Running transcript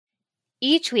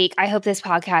Each week, I hope this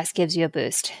podcast gives you a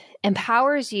boost,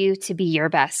 empowers you to be your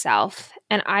best self.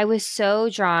 And I was so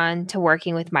drawn to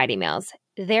working with Mighty Meals.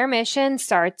 Their mission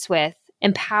starts with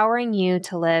empowering you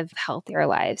to live healthier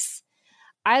lives.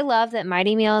 I love that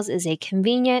Mighty Meals is a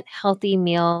convenient, healthy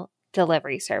meal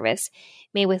delivery service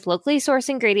made with locally sourced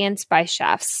ingredients by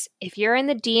chefs. If you're in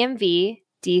the DMV,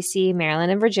 DC,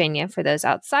 Maryland, and Virginia, for those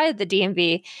outside the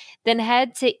DMV, then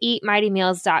head to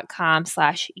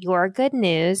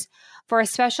eatmightymeals.com/yourgoodnews for a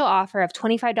special offer of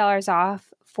 $25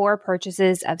 off for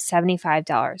purchases of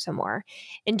 $75 or more.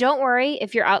 And don't worry,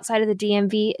 if you're outside of the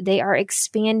DMV, they are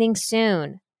expanding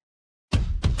soon.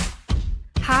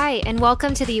 Hi, and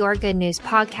welcome to the Your Good News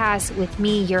podcast with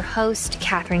me, your host,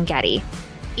 Katherine Getty.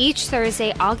 Each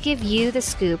Thursday, I'll give you the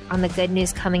scoop on the good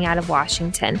news coming out of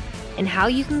Washington and how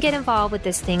you can get involved with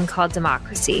this thing called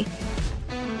democracy.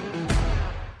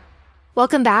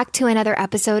 Welcome back to another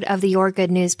episode of the Your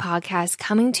Good News podcast,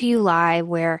 coming to you live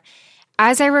where,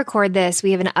 as I record this,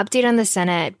 we have an update on the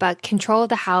Senate, but control of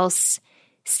the House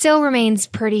still remains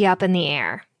pretty up in the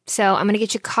air. So I'm going to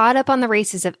get you caught up on the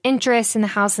races of interest in the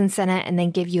House and Senate and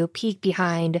then give you a peek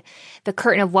behind the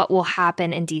curtain of what will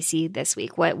happen in D.C. this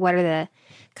week. What are the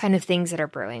kind of things that are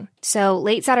brewing? So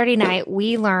late Saturday night,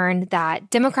 we learned that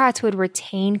Democrats would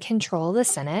retain control of the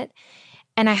Senate.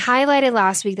 And I highlighted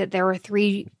last week that there were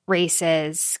three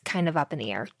races kind of up in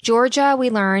the air. Georgia, we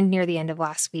learned near the end of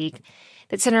last week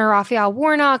that Senator Raphael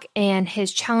Warnock and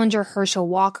his challenger Herschel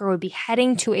Walker would be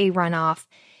heading to a runoff.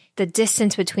 The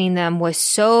distance between them was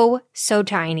so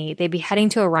tiny. They'd be heading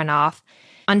to a runoff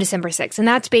on December 6th. And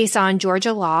that's based on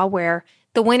Georgia law where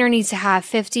the winner needs to have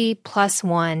 50 plus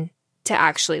 1 to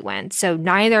actually win. So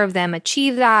neither of them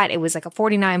achieved that. It was like a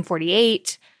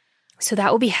 49-48. So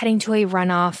that will be heading to a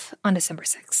runoff on December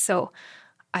 6th. So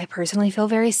I personally feel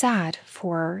very sad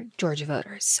for Georgia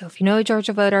voters. So if you know a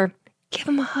Georgia voter, give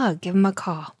them a hug, give them a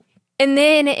call. And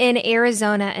then in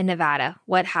Arizona and Nevada,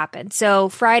 what happened? So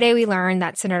Friday, we learned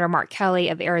that Senator Mark Kelly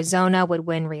of Arizona would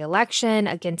win re-election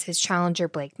against his challenger,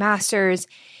 Blake Masters.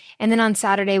 And then on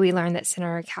Saturday, we learned that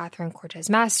Senator Catherine Cortez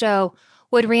Masto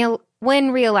would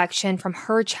win re-election from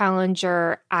her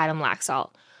challenger, Adam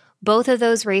Laxalt. Both of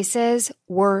those races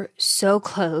were so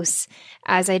close,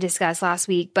 as I discussed last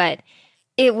week, but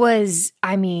it was,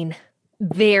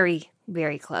 very,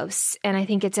 very close. And I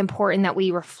think it's important that we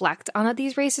reflect on that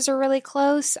these races are really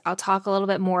close. I'll talk a little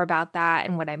bit more about that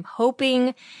and what I'm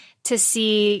hoping to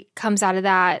see comes out of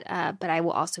that, but I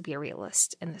will also be a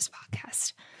realist in this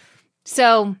podcast.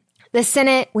 So the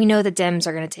Senate, we know the Dems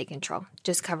are going to take control.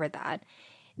 Just covered that.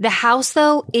 The House,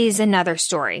 though, is another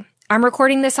story. I'm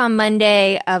recording this on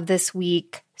Monday of this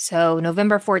week, so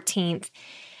November 14th.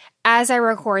 As I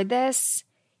record this,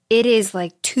 it is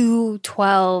like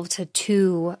 212 to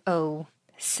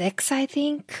 206, I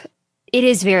think. It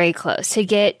is very close. To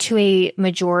get to a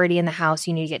majority in the House,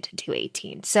 you need to get to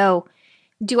 218. So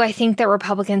do I think that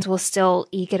Republicans will still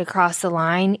eke it across the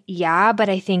line? Yeah, but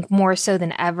I think more so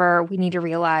than ever, we need to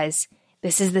realize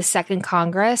this is the second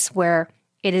Congress where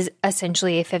it is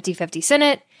essentially a 50-50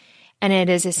 Senate. And it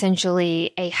is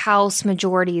essentially a House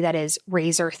majority that is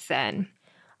razor thin.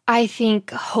 I think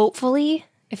hopefully,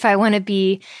 if I want to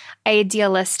be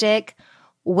idealistic,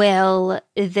 will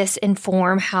this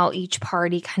inform how each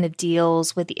party kind of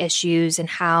deals with the issues and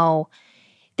how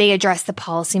they address the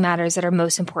policy matters that are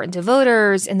most important to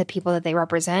voters and the people that they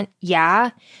represent?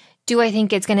 Yeah. Do I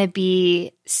think it's going to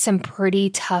be some pretty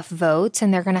tough votes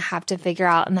and they're going to have to figure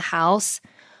out in the House?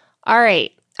 All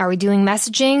right. Are we doing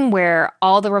messaging where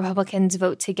all the Republicans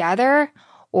vote together?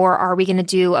 Or are we going to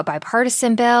do a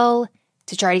bipartisan bill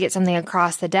to try to get something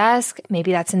across the desk?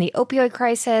 Maybe that's in the opioid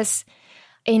crisis.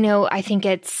 I think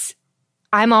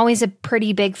I'm always a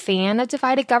pretty big fan of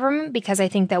divided government because I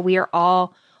think that we are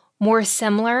all more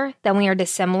similar than we are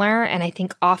dissimilar. And I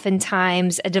think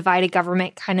oftentimes a divided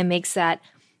government kind of makes that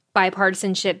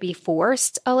bipartisanship be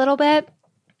forced a little bit.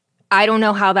 I don't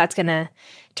know how that's going to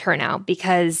turn out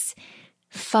because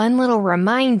fun little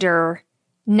reminder,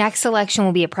 next election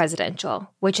will be a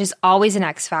presidential, which is always an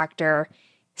X factor.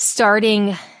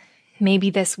 Starting maybe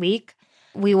this week,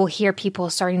 we will hear people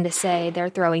starting to say they're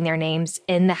throwing their names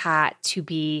in the hat to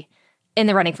be in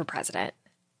the running for president.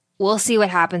 We'll see what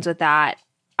happens with that.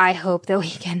 I hope that we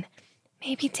can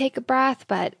maybe take a breath,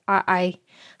 but I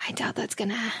doubt that's going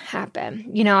to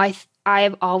happen.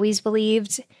 I've always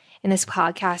believed, and this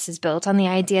podcast is built on the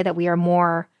idea that we are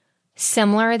more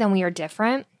similar than we are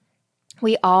different.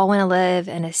 We all want to live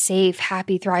in a safe,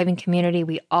 happy, thriving community.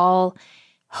 We all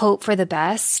hope for the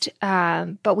best,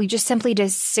 but we just simply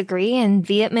disagree, and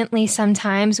vehemently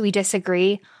sometimes we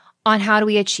disagree on how do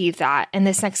we achieve that. And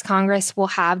this next Congress will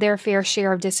have their fair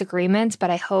share of disagreements, but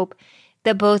I hope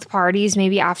that both parties,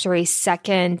 maybe after a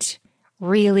second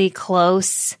really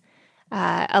close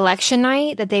election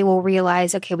night, that they will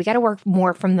realize, okay, we got to work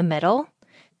more from the middle.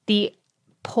 The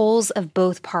polls of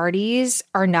both parties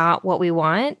are not what we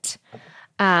want,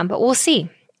 but we'll see.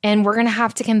 And we're going to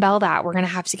have to compel that. We're going to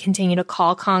have to continue to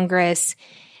call Congress,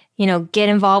 get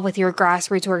involved with your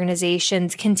grassroots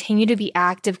organizations, continue to be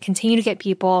active, continue to get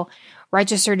people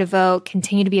registered to vote,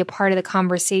 continue to be a part of the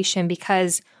conversation,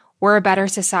 because we're a better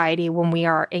society when we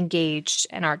are engaged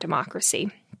in our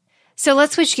democracy. So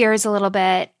let's switch gears a little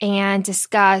bit and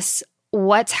discuss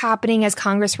what's happening as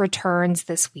Congress returns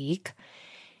this week.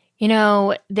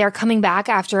 They're coming back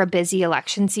after a busy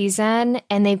election season,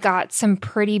 and they've got some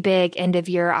pretty big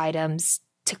end-of-year items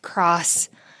to cross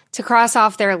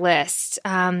off their list.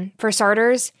 For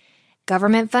starters,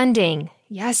 government funding.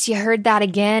 Yes, you heard that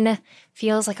again.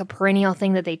 Feels like a perennial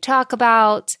thing that they talk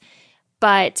about,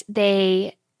 but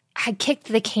they had kicked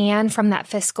the can from that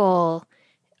fiscal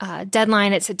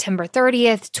deadline at September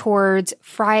 30th towards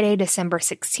Friday, December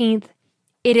 16th.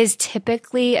 It is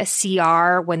typically a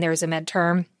CR when there's a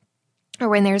midterm or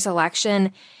when there's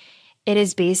election. It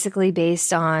is basically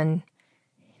based on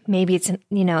maybe it's, in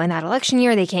that election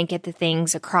year, they can't get the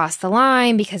things across the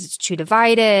line because it's too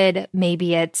divided.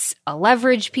 Maybe it's a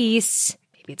leverage piece.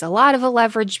 Maybe it's a lot of a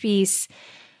leverage piece.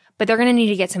 But they're going to need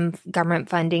to get some government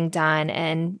funding done.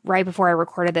 And right before I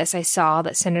recorded this, I saw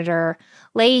that Senator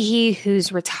Leahy,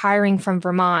 who's retiring from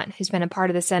Vermont, who's been a part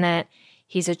of the Senate,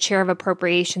 he's a chair of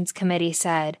Appropriations Committee,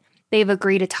 said they've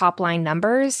agreed to top line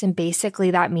numbers. And basically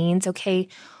that means, okay,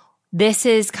 this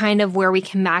is kind of where we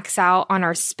can max out on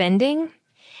our spending.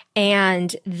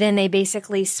 And then they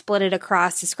basically split it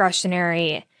across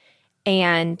discretionary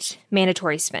and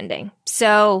mandatory spending.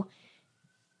 So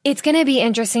it's going to be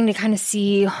interesting to kind of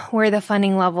see where the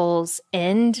funding levels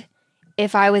end.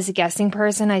 If I was a guessing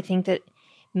person, I think that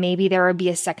maybe there would be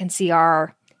a second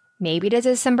CR, maybe to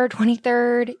December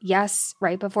 23rd. Yes,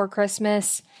 right before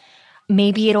Christmas.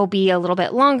 Maybe it'll be a little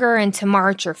bit longer into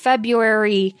March or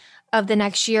February of the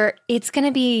next year. It's going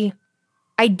to be,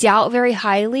 I doubt very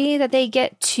highly that they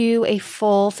get to a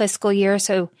full fiscal year.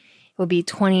 So it will be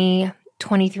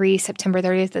 2023, September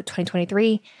 30th of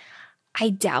 2023. I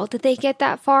doubt that they get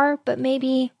that far, but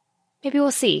maybe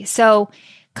we'll see. So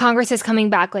Congress is coming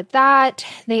back with that.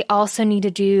 They also need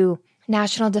to do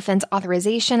National Defense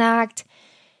Authorization Act.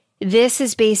 This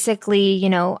is basically,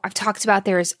 I've talked about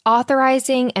there's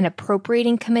authorizing and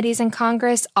appropriating committees in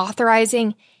Congress.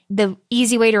 Authorizing, the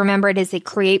easy way to remember it is they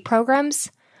create programs.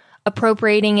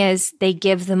 Appropriating is they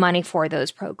give the money for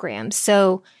those programs.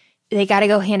 So they got to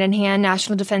go hand in hand.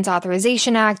 National Defense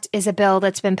Authorization Act is a bill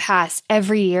that's been passed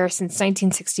every year since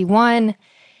 1961.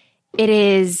 It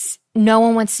is, no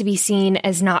one wants to be seen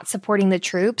as not supporting the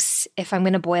troops, if I'm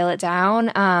going to boil it down.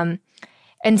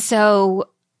 And so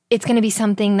it's going to be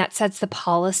something that sets the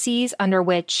policies under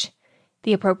which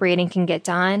the appropriating can get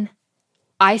done.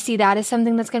 I see that as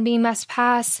something that's going to be must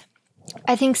pass.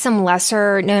 I think some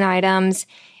lesser known items,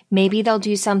 maybe they'll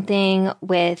do something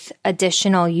with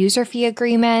additional user fee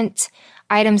agreement,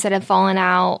 items that have fallen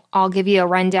out. I'll give you a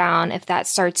rundown if that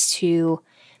starts to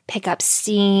pick up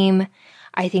steam.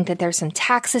 I think that there's some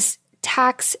tax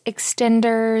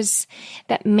extenders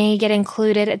that may get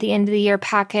included at the end of the year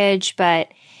package, but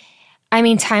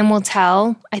time will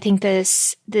tell. I think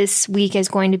this week is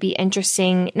going to be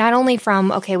interesting, not only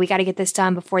from, okay, we got to get this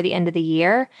done before the end of the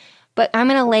year, but I'm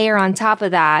going to layer on top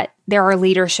of that, there are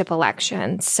leadership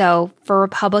elections. So for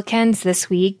Republicans this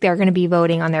week, they're going to be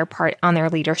voting on their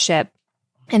leadership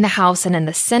in the House and in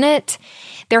the Senate.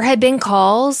 There had been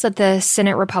calls that the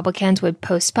Senate Republicans would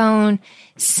postpone.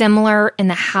 Similar in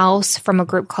the House from a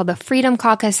group called the Freedom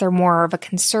Caucus. They're more of a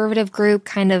conservative group,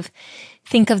 kind of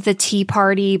think of the Tea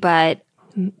Party, but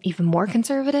even more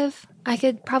conservative, I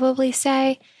could probably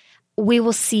say. We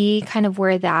will see kind of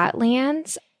where that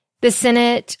lands. The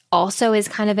Senate also is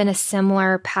kind of in a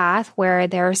similar path where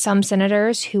there are some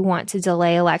senators who want to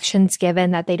delay elections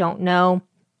given that they don't know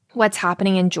what's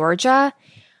happening in Georgia.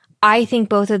 I think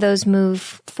both of those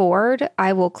move forward.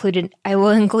 I will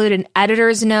include an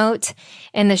editor's note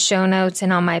in the show notes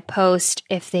and on my post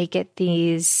if they get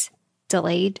these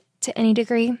delayed to any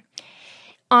degree.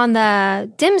 On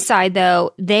the Dem side,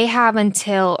 though, they have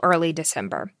until early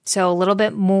December, so a little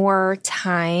bit more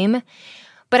time.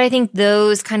 But I think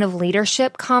those kind of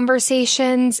leadership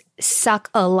conversations suck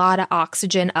a lot of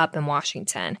oxygen up in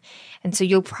Washington. And so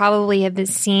you'll probably have been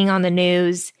seeing on the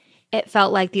news, it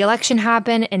felt like the election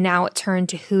happened and now it turned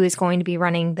to who is going to be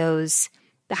running the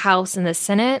House and the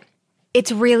Senate.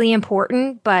 It's really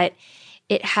important, but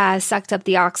it has sucked up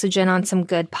the oxygen on some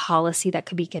good policy that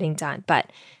could be getting done. But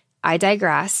I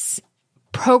digress.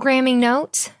 programming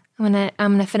note. I'm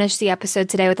gonna finish the episode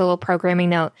today with a little programming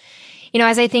note.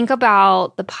 As I think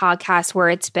about the podcast, where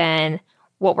it's been,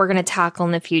 what we're going to tackle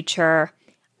in the future,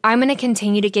 I'm going to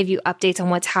continue to give you updates on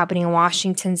what's happening in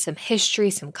Washington, some history,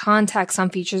 some context, some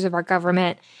features of our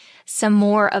government, some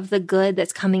more of the good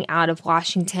that's coming out of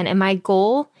Washington. And my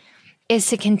goal is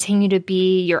to continue to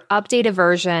be your updated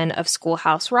version of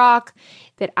Schoolhouse Rock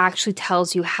that actually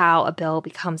tells you how a bill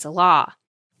becomes a law.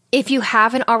 If you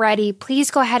haven't already,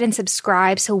 please go ahead and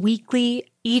subscribe. So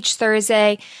weekly, each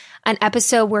Thursday, an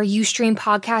episode where you stream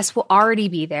podcasts will already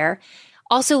be there.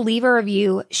 Also, leave a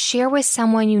review, share with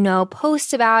someone you know,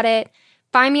 post about it.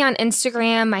 Find me on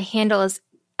Instagram. My handle is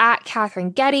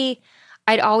 @Katherine Getty.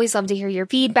 I'd always love to hear your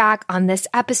feedback on this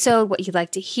episode, what you'd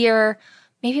like to hear,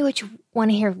 maybe what you want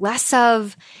to hear less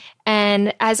of.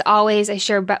 And as always, I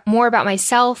share more about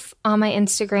myself on my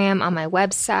Instagram, on my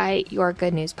website,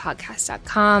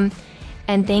 yourgoodnewspodcast.com.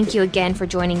 And thank you again for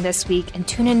joining this week, and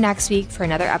tune in next week for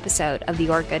another episode of the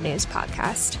Your Good News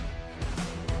Podcast.